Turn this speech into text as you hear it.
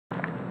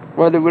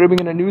What are we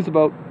gonna news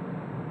about?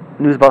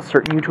 News about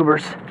certain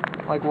YouTubers.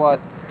 Like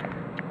what?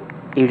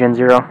 Agent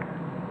Zero.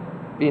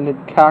 Being a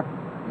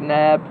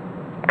cocknabber,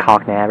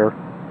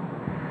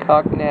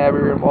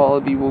 and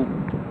wallaby will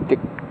dick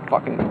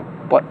fucking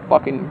butt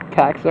fucking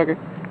cocksucker.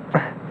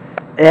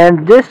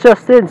 And this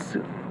just in.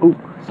 Ooh,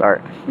 sorry.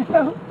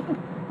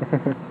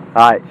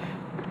 Alright.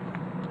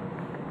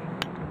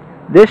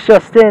 This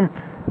just in.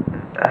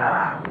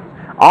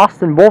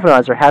 Austin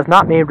Wolfenizer has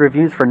not made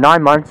reviews for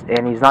 9 months,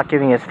 and he's not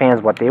giving his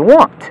fans what they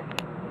want.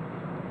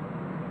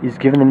 He's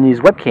giving them these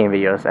webcam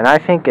videos, and I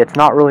think it's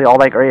not really all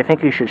that great. I think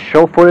he should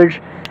show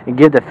footage and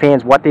give the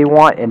fans what they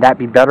want, and that'd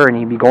be better, and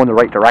he'd be going the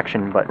right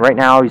direction. But right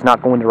now, he's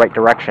not going the right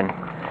direction.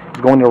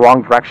 He's going the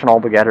wrong direction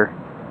altogether.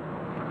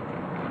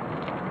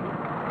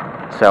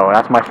 So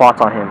that's my thoughts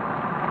on him.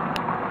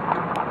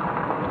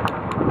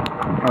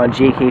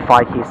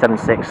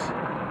 JK5K76.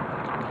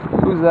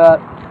 Who's that?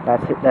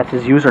 That's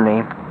his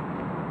username.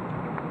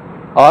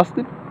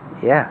 Austin?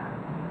 Yeah.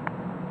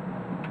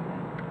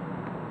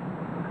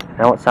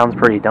 I know it sounds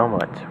pretty dumb,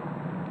 but...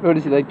 What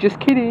is he like? Just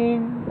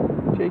kidding.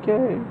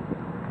 JK.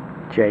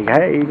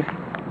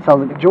 JK.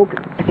 Sounds like a joker.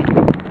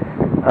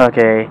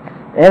 Okay.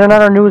 And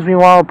another news we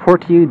want to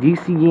report to you,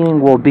 DC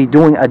Gaming will be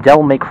doing a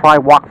Devil May Cry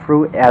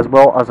walkthrough as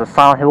well as a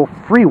Silent Hill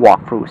free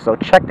walkthrough. So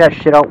check that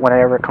shit out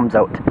whenever it comes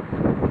out.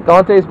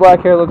 Dante's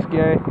black hair looks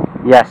gay.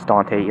 Yes,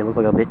 Dante, you look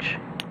like a bitch.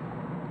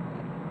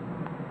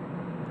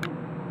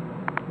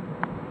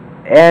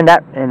 And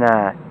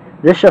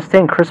this just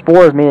in, Chris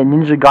Bohr has made a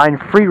Ninja Gaiden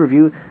free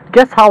review.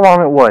 Guess how long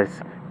it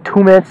was?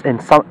 2 minutes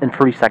and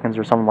 30 seconds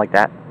or something like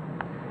that.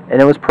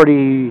 And it was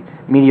pretty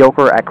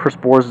mediocre at Chris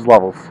Bohr's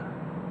levels.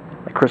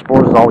 Like Chris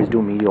Bohr is always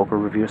doing mediocre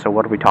reviews, so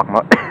what are we talking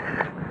about?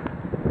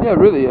 Yeah,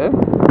 really, eh?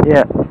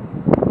 Yeah.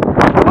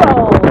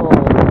 Well,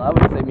 I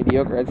wouldn't say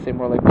mediocre, I'd say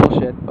more like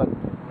bullshit, but...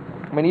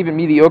 I mean, even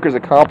mediocre is a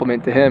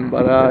compliment to him,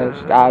 but I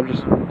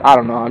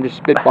don't know, I'm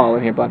just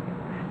spitballing here, bud.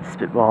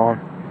 Spitballing.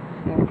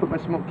 I'm gonna put my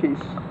smoke case.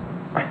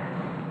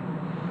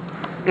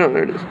 Oh,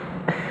 there it is.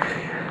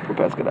 We're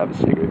past gonna have a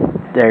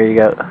cigarette. There you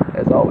go.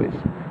 As always.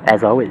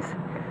 As always.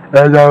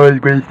 As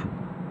always, please.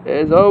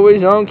 As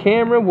always, on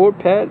camera,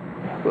 Warpat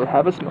will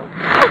have a smoke.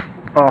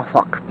 Oh,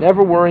 fuck.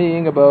 Never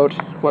worrying about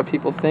what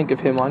people think of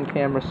him on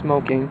camera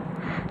smoking.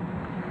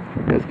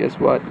 Because guess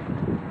what?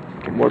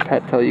 Can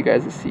Warpat tell you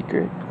guys a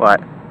secret?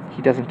 What?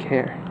 He doesn't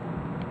care.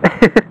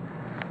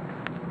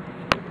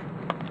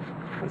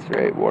 That's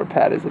right,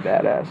 Warpat is a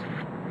badass.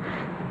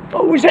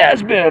 Always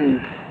has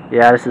been.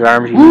 Yeah, this is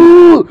RMG.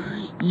 Woo!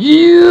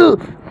 You!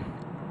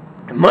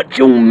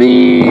 Macho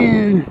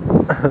Man!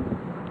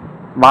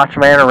 Macho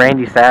Man or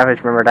Randy Savage,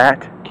 remember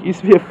that? He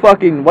used to be a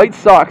fucking White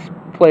Sox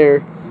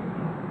player.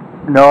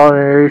 No,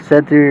 they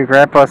said to your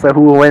grandpa, so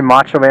who will win,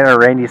 Macho Man or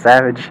Randy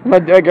Savage? My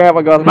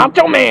grandpa goes,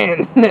 Macho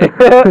Man!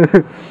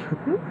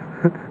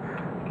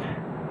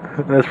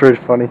 That's pretty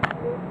funny.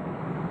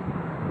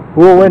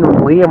 Who will win,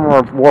 Liam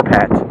or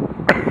Warpat?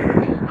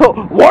 Oh,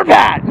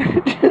 Warpat!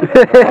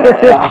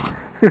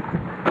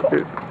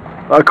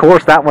 Of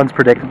course, that one's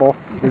predictable.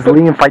 Because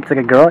Liam fights like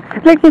a girl.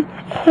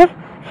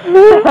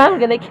 I'm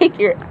gonna kick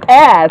your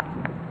ass,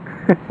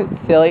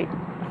 silly.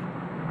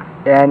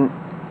 And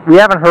we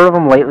haven't heard of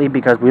him lately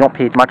because we don't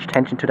pay much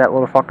attention to that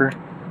little fucker.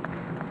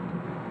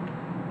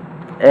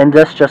 And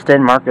this just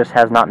in, Marcus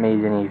has not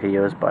made any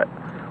videos, but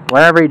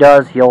whenever he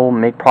does, he'll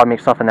probably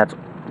make something that's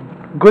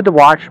good to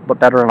watch, but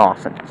better than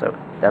Austin. So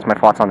that's my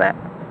thoughts on that.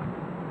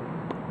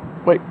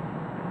 Wait.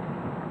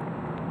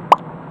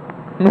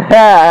 I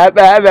had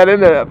that in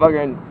there, that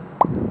fucking.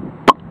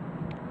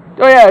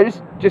 Oh yeah,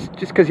 just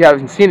because you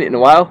haven't seen it in a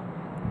while.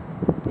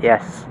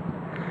 Yes.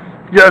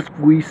 Yes,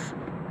 please.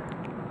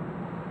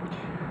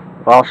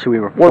 Well, should we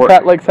report?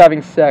 Warpat likes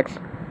having sex.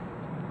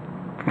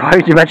 Why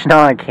did you mention that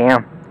on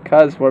cam?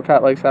 Because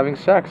Warpat likes having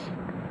sex.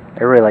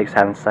 Everybody likes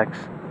having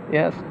sex.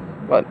 Yes,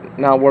 but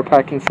now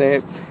Warpat can say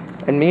it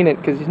and mean it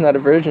because he's not a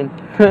virgin.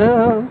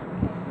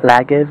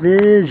 Like a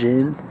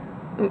virgin.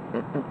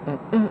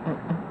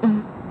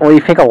 What do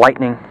you think of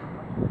lightning?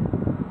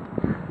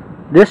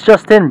 This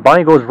just in,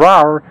 Bunny Goes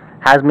Rawr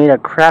has made a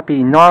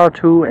crappy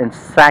Naruto and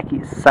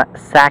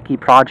Saki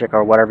project,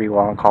 or whatever you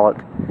want to call it.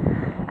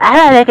 I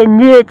don't like a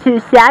Naruto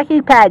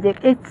Saki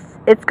project.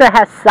 It's gonna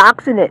have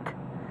socks in it.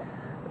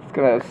 It's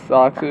gonna have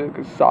socks in it,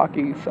 because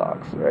Saki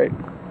socks, right?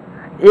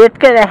 It's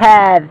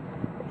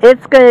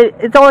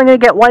only gonna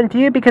get 1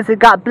 view because it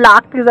got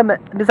blocked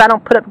because I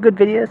don't put up good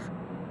videos.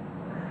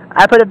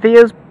 I put up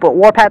videos, but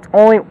Warpat's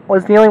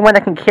was the only one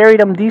that can carry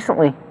them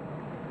decently.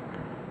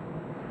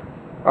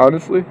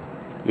 Honestly?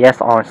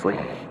 Yes, honestly.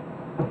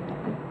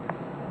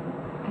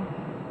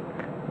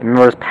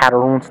 Remember his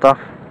pattern and stuff?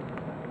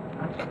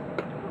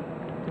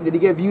 Did he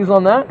get views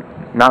on that?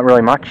 Not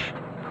really much.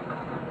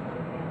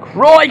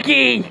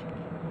 Crikey!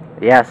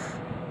 Yes.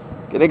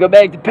 Gonna go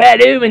back to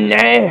Padoon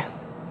now.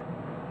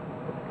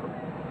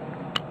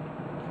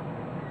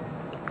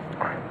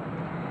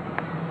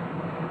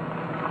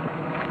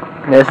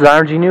 This is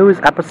RMG News,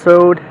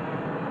 episode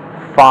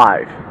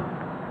 5.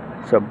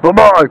 So,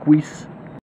 bye-bye, Queese.